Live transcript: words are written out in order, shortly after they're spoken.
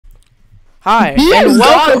Hi, and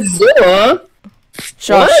welcome.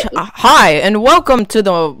 Hi, and welcome to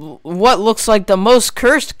the what looks like the most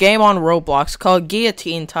cursed game on Roblox called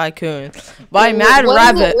Guillotine Tycoon by Mad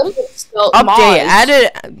Rabbit.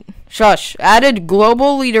 Update added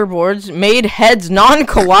global leaderboards, made heads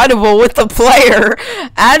non-collidable with the player,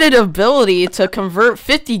 added ability to convert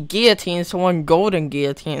 50 guillotines to one golden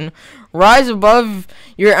guillotine. Rise above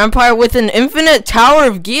your empire with an infinite tower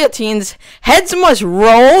of guillotines. Heads must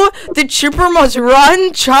roll. The chipper must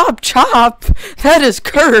run. Chop, chop. That is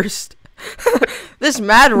cursed. This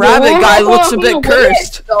Mad Rabbit guy looks a bit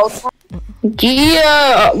cursed.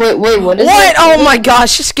 Wait, what is what? Oh my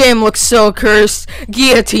gosh, this game looks so cursed.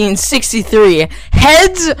 Guillotine 63.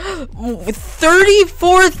 Heads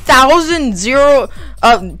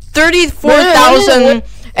 34,000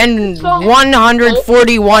 and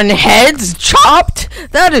 141 heads chopped?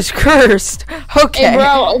 That is cursed. Okay. Hey,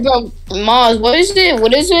 bro, Maz, what is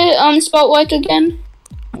it spelled like again?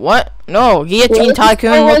 What? No, Guillotine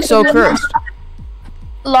Tycoon looks so cursed.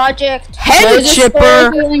 Logic. Head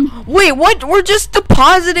chipper. Wait, what? We're just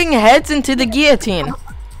depositing heads into the guillotine.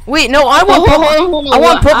 Wait, no, I want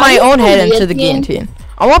to put my own head into the guillotine.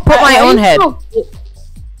 I want to put my own head.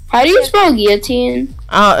 How do you spell guillotine?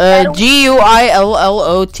 Guillotine.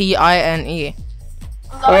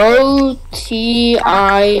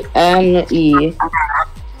 Otine.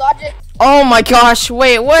 Logic. Oh my gosh!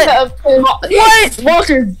 Wait, what? What?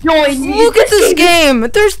 Walter, join me. Look at this game.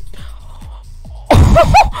 There's.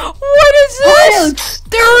 What is this?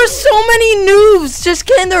 There are so many noobs just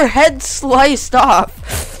getting their heads sliced off.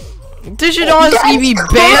 They should honestly be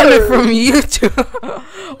banned from YouTube.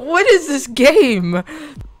 What is this game?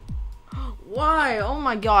 Why? Oh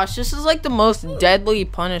my gosh, this is like the most deadly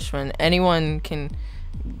punishment anyone can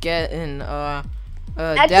get in death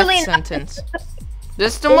sentence.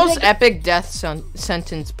 This is the most epic death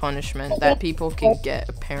sentence punishment that people can get,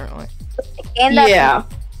 apparently. Yeah.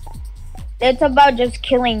 It's about just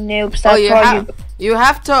killing noobs. Oh, you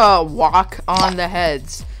have to walk on the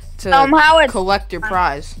heads to collect your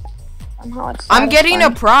prize. I'm getting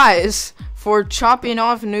a prize for chopping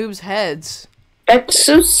off noobs' heads. That's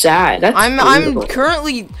so sad. I'm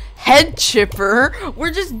currently head chipper. We're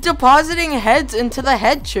just depositing heads into the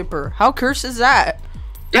head chipper. How cursed is that?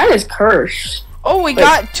 That is cursed. Oh, we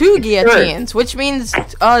got 2 guillotines, which means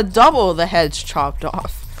double the heads chopped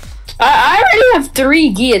off. I already have 3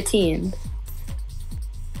 guillotines.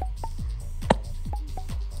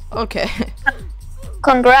 Okay.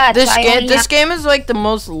 Congrats. This game is like the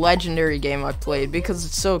most legendary game I've played because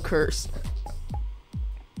it's so cursed.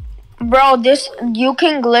 Bro, you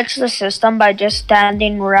can glitch the system by just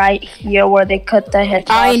standing right here where they cut the head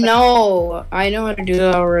off. I know how to do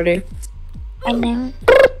that already. I know.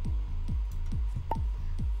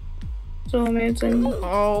 So amazing.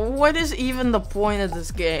 Oh, what is even the point of this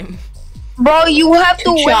game? Bro, you have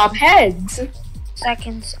to chop heads.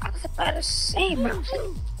 Seconds. I was about to say, bro.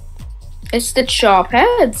 It's the chop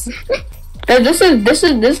heads. This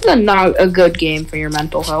is not a good game for your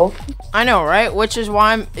mental health. I know, right? Which is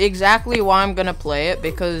why I'm gonna play it,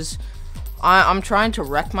 because I'm trying to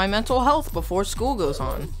wreck my mental health before school goes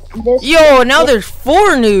on. Yo, now there's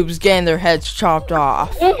 4 noobs getting their heads chopped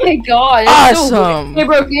off. Oh my god, awesome. Hey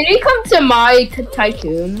bro, can you come to my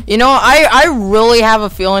tycoon? You know, I really have a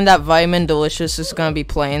feeling that Vitamin Delicious is gonna be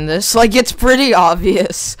playing this. Like, it's pretty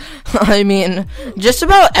obvious. I mean, just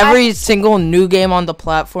about every single new game on the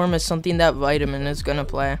platform is something that Vitamin is gonna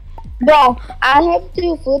play. Bro, I have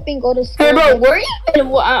to flip and go to school. Hey bro, where are you?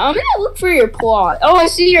 I'm gonna look for your plot. Oh, I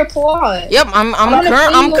see your plot. Yep, I'm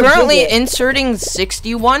currently inserting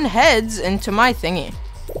 61 heads into my thingy.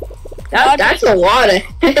 That's a lot of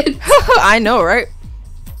heads. I know, right?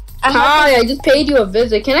 Hi, I just paid you a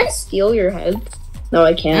visit. Can I steal your head? No,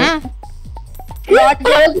 I can't.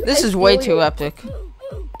 This is way too epic.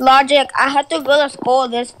 Logic, I had to go to school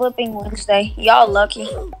this flipping Wednesday. Y'all lucky.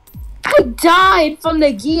 I died from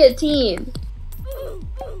the guillotine.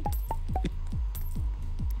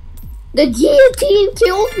 The guillotine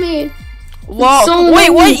killed me. Whoa! So wait,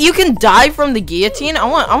 what? You can die from the guillotine?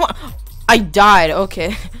 I died.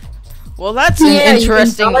 Okay. Well, that's an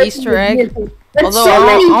interesting Easter egg. Although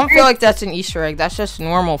I don't feel like that's an Easter egg. That's just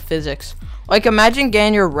normal physics. Like, imagine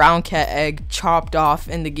getting your round cat egg chopped off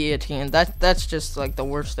in the guillotine. That's just like the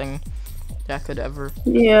worst thing that could ever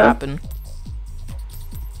happen.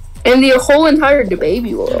 And the whole entire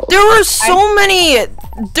baby world. There were so many.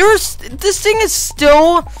 This thing is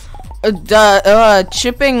still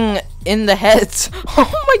chipping in the heads. Oh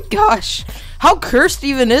my gosh! How cursed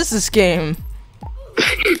even is this game?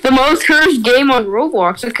 The most cursed game on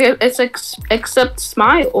Roblox. It's except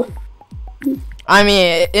Smile. I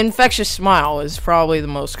mean, Infectious Smile is probably the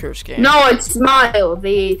most cursed game. No, it's Smile,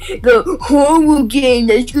 the horror game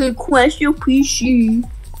that's gonna crash your PC.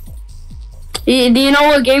 Do you know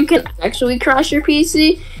what game can actually crash your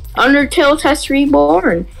PC? Undertale Test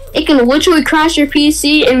Reborn. It can literally crash your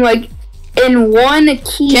PC in one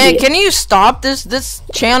key. Can you stop this? This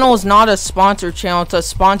channel is not a sponsored channel to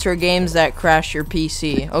sponsor games that crash your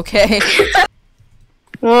PC, okay?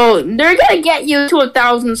 Well, they're gonna get you to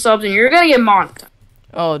 1,000 subs and you're gonna get monetized.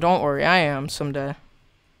 Oh, don't worry, I am someday.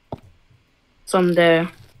 Someday. And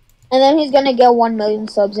then he's gonna get 1 million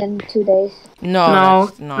subs in 2 days. No,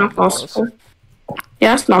 that's not possible.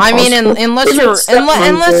 Yeah, it's not I possible. mean, unless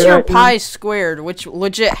It's you're Pi Squared, which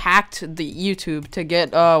legit hacked the YouTube to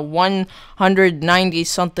get 190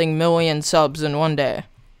 something million subs in one day.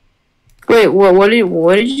 Wait, what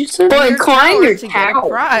did you say? Your climb your tower to get a tower.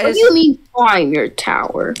 prize. What do you mean climb your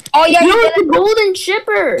tower? Oh yeah, You have the golden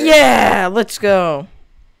shipper. Yeah, let's go.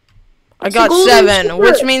 I It's got a golden 7, shipper.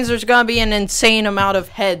 which means there's gonna be an insane amount of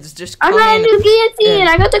heads just I coming. got a new guillotine.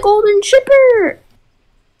 I got the golden shipper.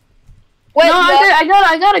 Wait, No,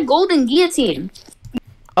 I got a golden guillotine.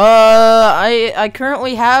 I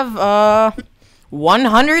currently have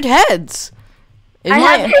 100 heads. Is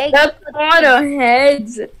my- That's a lot of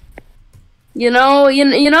heads. You know,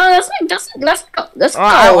 that's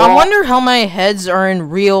I wonder how my heads are in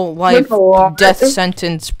real life That's a lot. death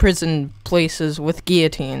sentence prison places with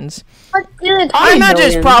guillotines. Dude, I imagine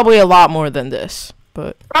it's millions. probably a lot more than this,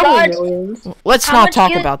 but probably millions. let's How not much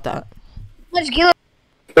talk guil- about that. much guillotine?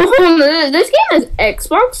 This game has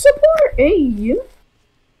Xbox support. Hey,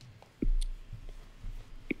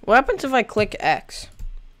 What happens if I click X?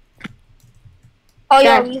 Oh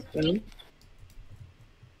yeah,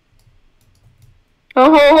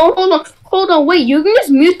 Hold on, wait, you can just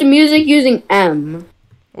mute the music using M.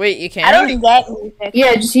 Wait, you can? I don't get music.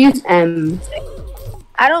 Yeah, just use M.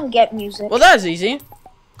 I don't get music. Well, that's easy.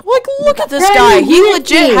 Look at this guy. He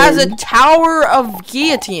legit has a tower of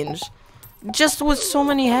guillotines, just with so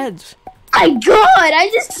many heads. My God, I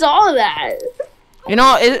just saw that. You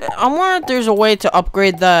know, I wonder if there's a way to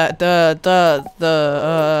upgrade the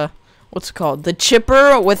what's it called? The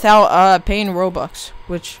chipper without paying Robux,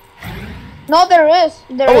 which. No, there is.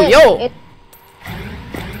 There Oh, is. yo.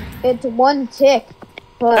 It's 1 tick.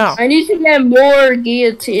 But Oh. I need to get more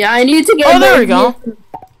guillotine. I need to get Oh, more there we go. guillotine.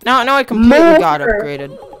 Now I completely More. got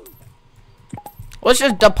upgraded. Let's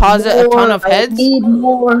just deposit a ton of heads. I need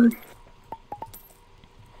more.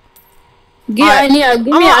 Alright, Yeah, I'm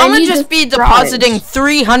gonna just be depositing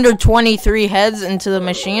 323 heads into the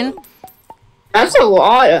machine. That's a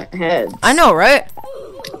lot of heads. I know, right?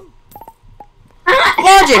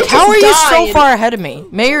 I Logic, just how are you so died. far ahead of me?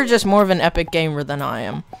 Maybe you're just more of an epic gamer than I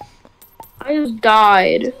am. I just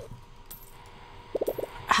died.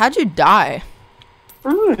 How'd you die? I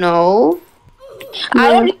don't know. I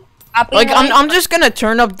don't. Like, I'm just gonna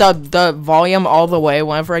turn up the volume all the way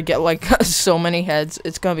whenever I get, like, so many heads.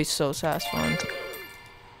 It's gonna be so satisfying.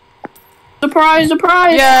 Surprise,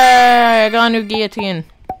 surprise. Yay! I got a new guillotine.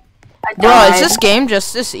 Bro, is this game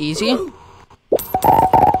just this easy?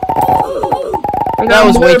 That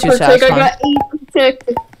was way too satisfying. I got 8 tick.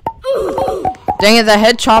 Dang it, the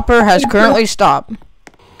head chopper has currently stopped.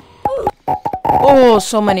 Oh,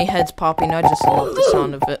 so many heads popping. I just love the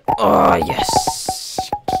sound of it. Oh, yes.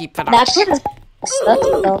 Keep it up. That kind of sucks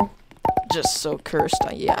though. Just so cursed.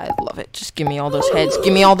 Yeah, I love it. Just give me all those heads.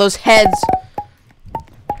 Give me all those heads.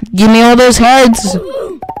 Give me all those heads.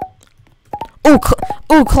 Oh,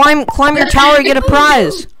 climb your tower, get a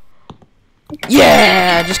prize.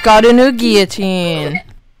 Yeah, just got a new guillotine.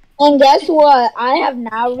 And guess what? I have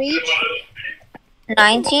now reached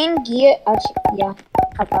 19 yeah,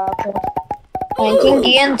 about 19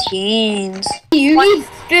 guillotines. You need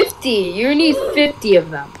 50. You need 50 of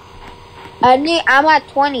them. I'm at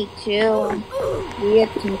 22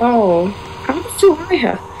 guillotines. Oh. How much do I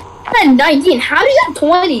have? I'm at 19. How do you have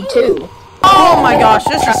 22? Oh my gosh,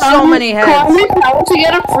 this is so many heads. How to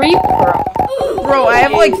get a free pro? Bro, I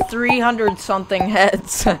have like 300 something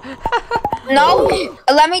heads. No,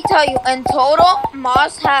 let me tell you. In total,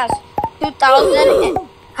 Moss has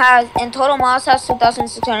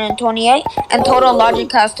 2,628. In total,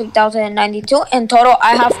 Logic has 2,092. In total,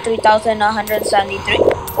 I have 3,173.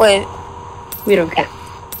 Wait, We don't care.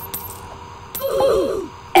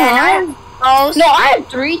 and I have most. No, I have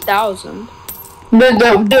 3,000.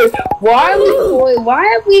 Dude, why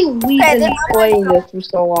have we been playing this for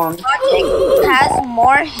so long? Logic has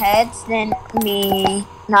more heads than me.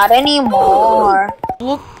 Not anymore.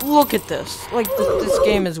 Look at this. Like, this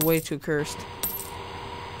game is way too cursed.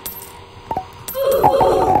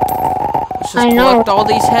 Let's just I know. collect all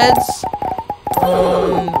these heads.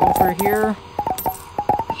 Over here.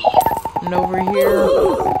 And over here.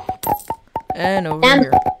 And over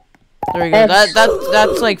here. There we go.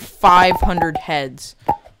 That's like 500 heads.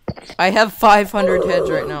 I have 500 heads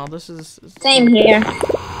right now. This is Same here.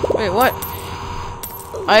 Wait, what?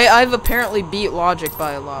 I've apparently beat Logic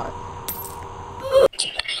by a lot.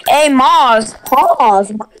 Hey, Mars,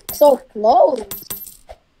 pause. So close.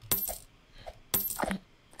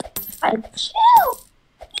 I chill.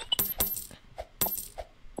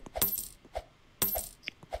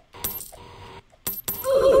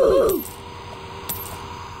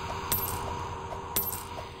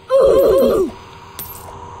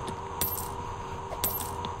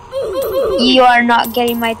 You are not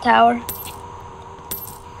getting my tower.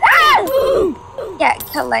 Get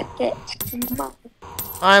collected.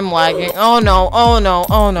 I'm lagging. Oh no, oh no,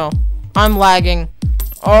 oh no. I'm lagging.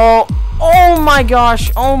 Oh my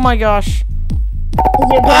gosh, oh my gosh.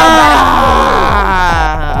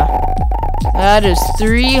 That is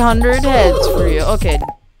 300 heads for you. Okay,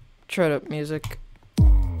 shut up, music.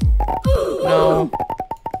 No.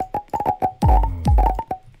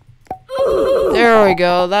 There we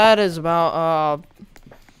go. That is about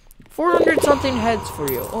 400 something heads for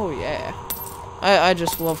you. Oh yeah. I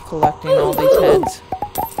just love collecting all these heads.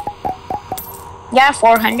 Yeah,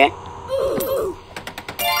 400.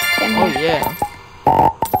 Oh yeah.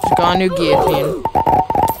 Just got a new guillotine.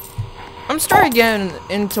 I'm starting getting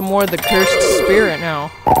into more of the cursed spirit now.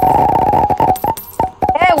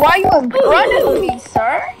 Hey, why are you in front of me,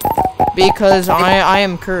 sir? Because I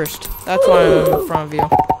am cursed. That's why I'm in front of you.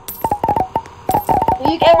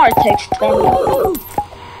 You get more text than me.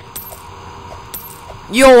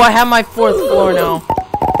 Yo, I have my 4th floor now.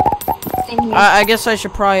 Same here. I guess I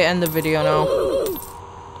should probably end the video now.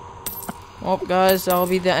 Well, guys, that'll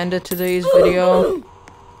be the end of today's video.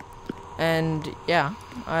 And yeah,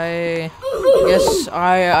 I guess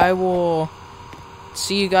I will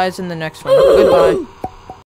see you guys in the next one. Goodbye.